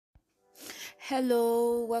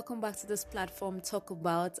Hello, welcome back to this platform. Talk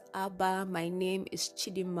about Abba. My name is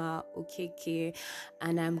Chidima Okeke,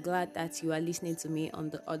 and I'm glad that you are listening to me on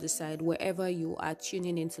the other side, wherever you are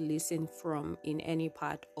tuning in to listen from in any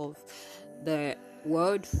part of the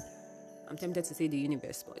world. I'm tempted to say the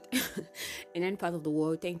universe, but in any part of the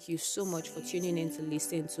world, thank you so much for tuning in to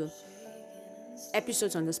listen to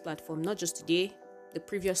episodes on this platform, not just today, the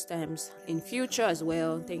previous times, in future as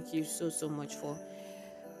well. Thank you so much for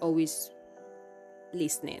always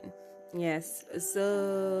listening. Yes,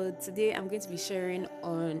 so today I'm going to be sharing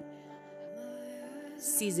on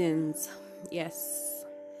seasons. Yes,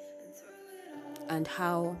 and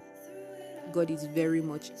how God is very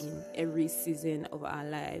much in every season of our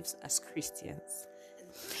lives as Christians.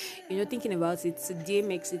 Thinking about it, today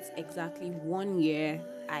makes it exactly 1 year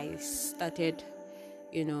I started,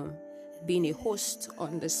 being a host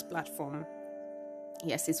on this platform.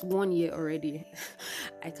 Yes, it's 1 year already.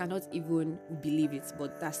 I cannot even believe it,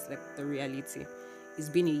 but that's like the reality. It's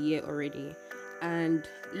been a year already. And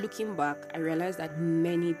looking back, I realized that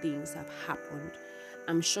many things have happened.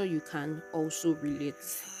 I'm sure you can also relate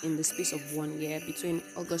in the space of 1 year between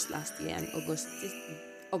August last year and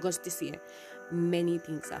August this year. Many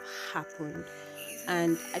things have happened.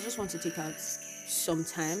 And I just want to take out some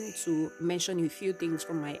time to mention a few things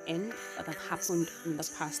from my end that have happened in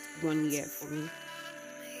the past 1 year for me.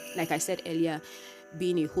 Like I said earlier,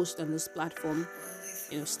 being a host on this platform,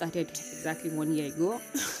 started exactly 1 year ago.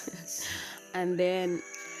 And then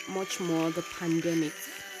much more the pandemic.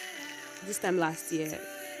 This time last year,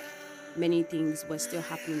 many things were still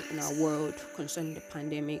happening in our world concerning the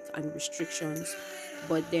pandemic and restrictions.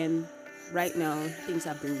 But then right now, things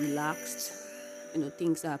have been relaxed.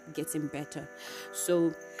 Things are getting better. So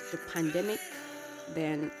the pandemic,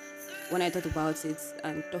 then when I thought about it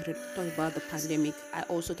and thought about the pandemic, I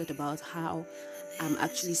also thought about how I'm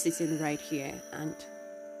actually sitting right here and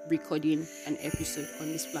recording an episode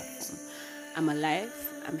on this platform. I'm alive,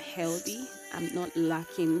 I'm healthy, I'm not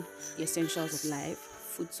lacking the essentials of life,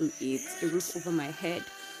 food to eat, a roof over my head,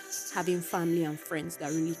 having family and friends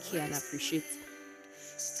that really care and appreciate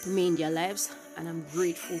me in their lives, and I'm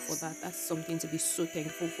grateful for that. That's something to be so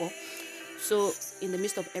thankful for. So in the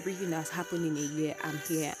midst of everything that's happened in a year, I'm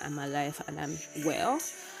here, I'm alive, and I'm well.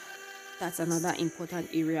 That's another important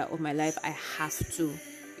area of my life I have to,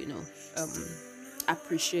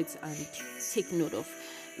 appreciate and take note of.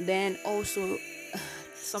 Then also,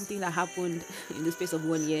 something that happened in the space of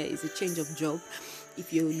 1 year is a change of job.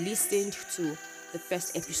 If you listened to the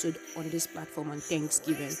first episode on this platform on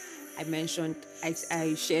Thanksgiving,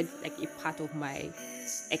 I shared like a part of my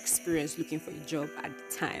experience looking for a job at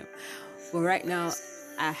the time. But right now,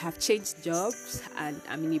 I have changed jobs and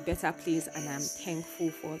I'm in a better place, and I'm thankful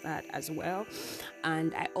for that as well.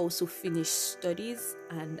 And I also finished studies,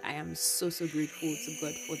 and I am so grateful to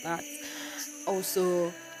God for that. Also,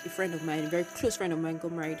 a friend of mine, a very close friend of mine,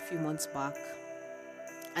 got married a few months back,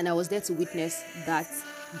 and I was there to witness that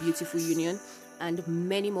beautiful union. And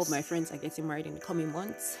many more of my friends are getting married in the coming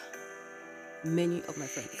months. Many of my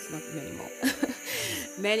friends, not many more.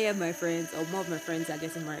 Many of my friends, or more of my friends, are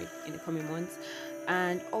getting married in the coming months.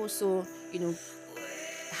 And also,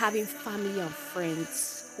 having family and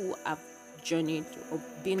friends who have journeyed or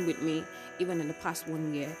been with me even in the past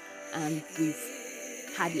 1 year, and we've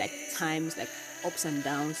had like times like ups and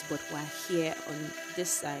downs, but we're here on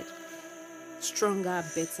this side stronger,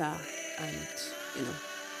 better, and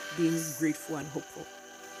being grateful and hopeful.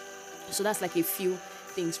 So that's like a few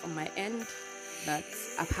things from my end that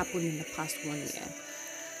have happened in the past 1 year.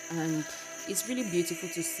 And it's really beautiful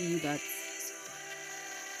to see that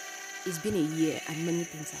it's been a year and many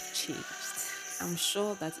things have changed. I'm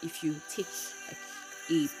sure that if you take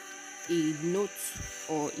like a note,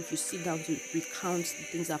 or if you sit down to recount the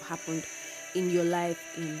things that have happened in your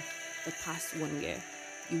life in the past 1 year,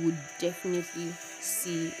 you would definitely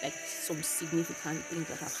see like some significant things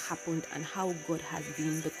that have happened and how God has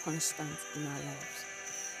been the constant in our lives.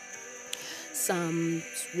 Psalm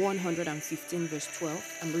 115 verse 12,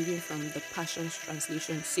 I'm reading from the Passion's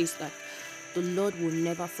translation, says that the Lord will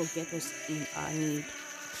never forget us in our need.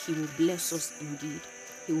 He will bless us indeed.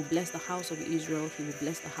 He will bless the house of Israel. He will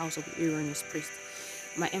bless the house of Aaron, his priest.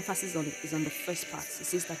 My emphasis is on the first part. It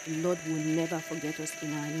says that the Lord will never forget us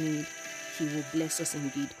in our need. He will bless us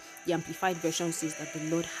indeed. The Amplified Version says that the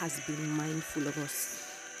Lord has been mindful of us.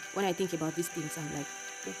 When I think about these things, I'm like,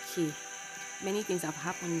 okay, many things have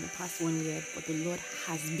happened in the past 1 year, but the Lord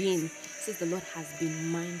has been, since the Lord has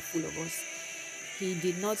been mindful of us. He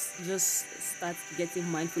did not just start getting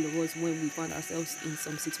mindful of us when we found ourselves in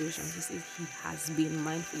some situations. He says He has been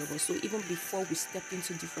mindful of us. So even before we stepped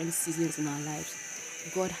into different seasons in our lives,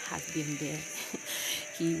 God has been there.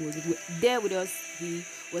 He was there with us. He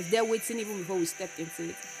was there waiting even before we stepped into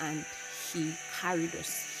it, and He carried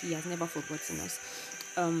us. He has never forgotten us.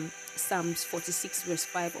 Psalms 46 verse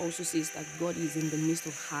 5 also says that God is in the midst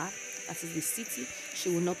of her, that is the city. She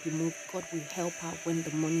will not be moved. God will help her when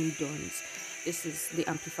the morning dawns. This is the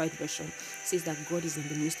amplified version. It says that God is in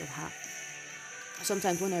the midst of her.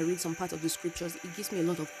 Sometimes when I read some part of the scriptures, it gives me a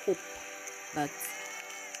lot of hope that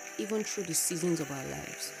even through the seasons of our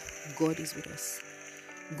lives, God is with us.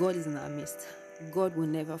 God is in our midst. God will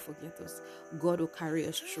never forget us. God will carry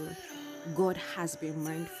us through. God has been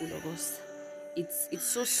mindful of us. It's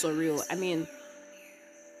so surreal. I mean,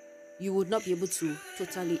 you would not be able to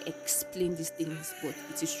totally explain these things, but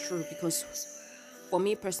it is true, because for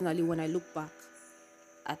me personally, when I look back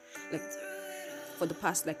at, like, for the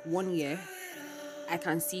past 1 year, I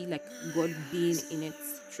can see God being in it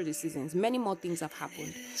through the seasons. Many more things have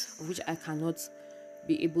happened, of which I cannot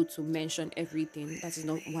be able to mention everything. That is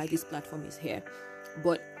not why this platform is here.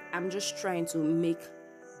 But I'm just trying to make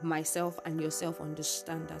myself and yourself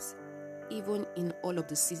understand that even in all of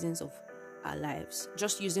the seasons of our lives,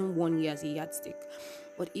 just using 1 year as a yardstick,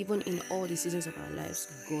 but even in all the seasons of our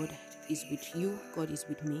lives, God is with you, God is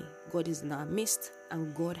with me, God is in our midst,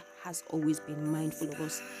 and God has always been mindful of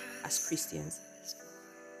us as Christians.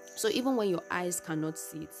 So even when your eyes cannot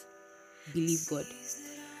see it, believe God.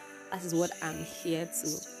 That is what I'm here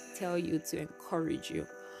to tell you, to encourage you.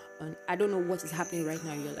 And I don't know what is happening right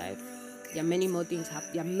now in your life. There are many more things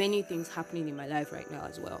there are many things happening in my life right now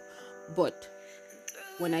as well. But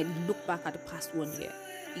when I look back at the past 1 year,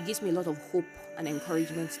 it gives me a lot of hope and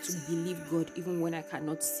encouragement to believe God, even when I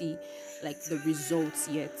cannot see the results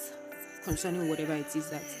yet concerning whatever it is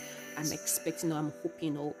that I'm expecting or I'm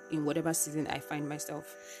hoping, or in whatever season I find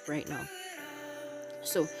myself right now.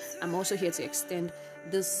 So I'm also here to extend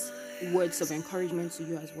this words of encouragement to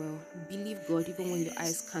you as well. Believe God even when your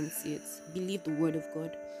eyes can't see it. Believe the word of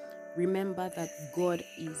God. Remember that God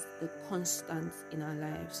is the constant in our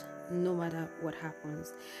lives, no matter what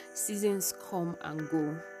happens. Seasons come and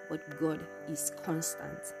go, but God is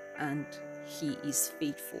constant and He is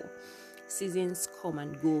faithful. Seasons come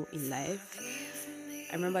and go in life.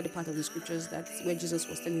 I remember the part of the scriptures where Jesus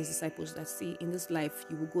was telling his disciples that, see, in this life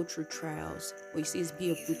you will go through trials, but he says,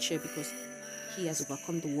 be of good cheer, because He has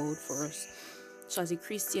overcome the world for us. So as a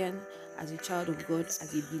Christian, as a child of God,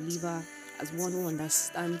 as a believer, as one who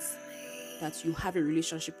understands that you have a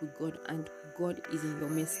relationship with God and God is in your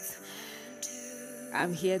midst,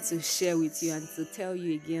 I'm here to share with you and to tell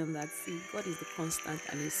you again that, see, God is the constant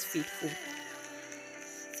and is faithful.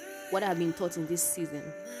 What I've been taught in this season,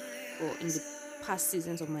 or in the past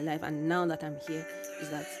seasons of my life, and now that I'm here, is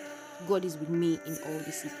that God is with me in all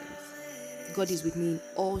the seasons. God is with me in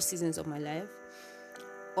all seasons of my life.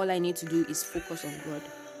 All I need to do is focus on God,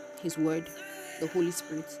 His word, the Holy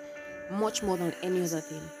Spirit, much more than any other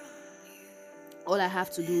thing. All I have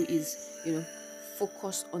to do is,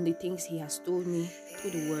 focus on the things He has told me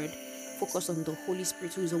through the word. Focus on the Holy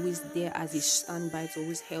Spirit, who is always there as a standby to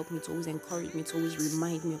always help me, to always encourage me, to always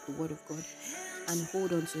remind me of the word of God. And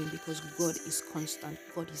hold on to Him, because God is constant.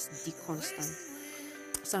 God is the constant.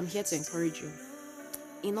 So I'm here to encourage you.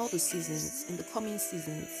 In all the seasons, in the coming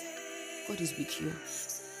seasons, God is with you.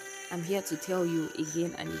 I'm here to tell you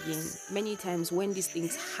again and again. Many times when these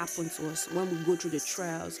things happen to us, when we go through the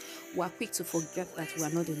trials, we're quick to forget that we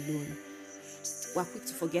are not alone. We're quick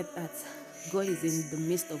to forget that God is in the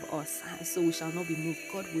midst of us, and so we shall not be moved.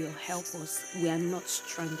 God will help us. We are not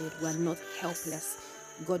stranded. We are not helpless.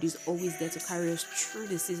 God is always there to carry us through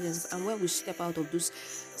the seasons. And when we step out of those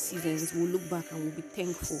seasons, we'll look back and we'll be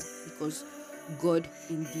thankful, because God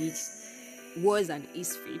indeed was and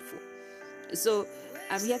is faithful. So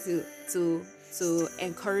I'm here to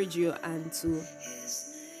encourage you and to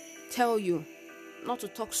tell you not to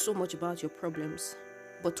talk so much about your problems,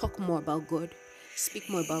 but talk more about God. Speak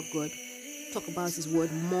more about God. Talk about His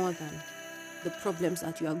word more than the problems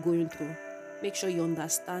that you are going through. Make sure you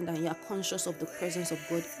understand and you are conscious of the presence of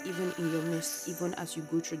God even in your midst, even as you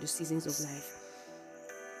go through the seasons of life.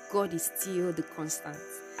 God is still the constant.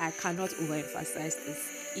 I cannot overemphasize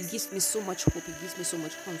this. It gives me so much hope. It gives me so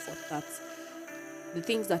much comfort that the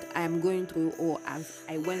things that I am going through, or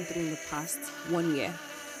I went through in the past 1 year,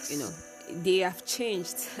 they have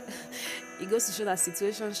changed. It goes to show that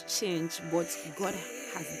situations change, but God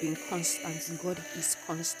has been constant. God is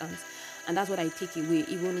constant. And that's what I take away.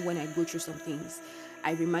 Even when I go through some things,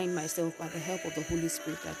 I remind myself by the help of the Holy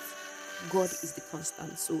Spirit that God is the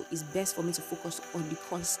constant. So it's best for me to focus on the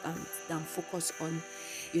constant than focus on,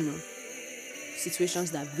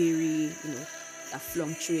 situations that vary, that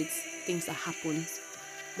fluctuate, things that happen.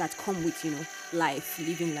 that come with, life,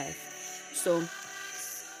 living life. So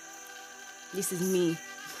this is me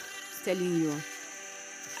telling you,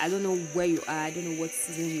 I don't know where you are. I don't know what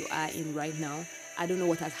season you are in right now. I don't know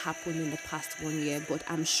what has happened in the past 1 year, but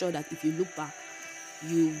I'm sure that if you look back,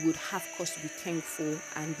 you would have cause to be thankful,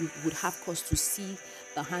 and you would have cause to see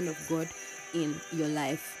the hand of God in your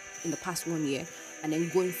life in the past 1 year. And then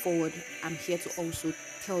going forward, I'm here to also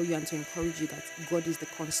tell you and to encourage you that God is the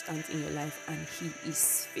constant in your life, and He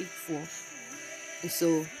is faithful. And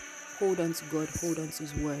so hold on to God, hold on to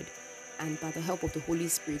His word, and by the help of the Holy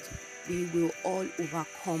Spirit, we will all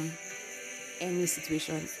overcome any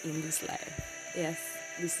situation in this life. Yes,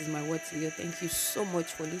 this is my word to you. Thank you so much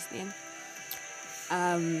for listening.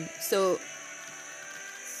 So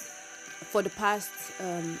for the past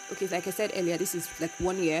okay, like I said earlier, this is like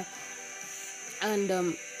 1 year, and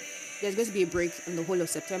there's going to be a break in the whole of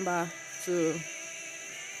September to,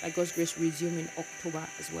 by God's grace, resume in October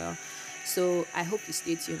as well. So I hope you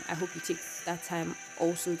stay tuned. I hope you take that time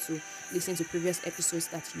also to listen to previous episodes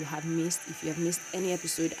that you have missed, if you have missed any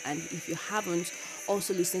episode, and if you haven't,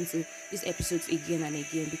 also listen to these episodes again and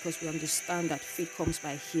again, because we understand that faith comes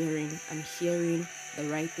by hearing, and hearing the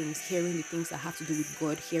right things, hearing the things that have to do with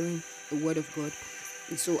God, hearing the word of God.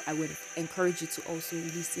 And so I would encourage you to also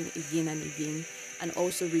listen again and again, and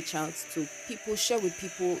also reach out to people, share with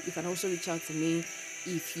people. You can also reach out to me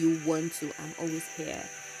if you want to. I'm always here.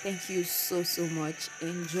 Thank you so much.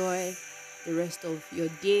 Enjoy the rest of your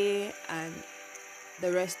day and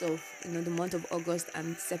the rest of the month of August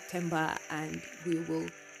and September, and we will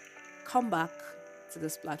come back to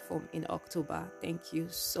this platform in October. Thank you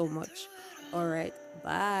so much. All right,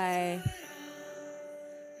 bye.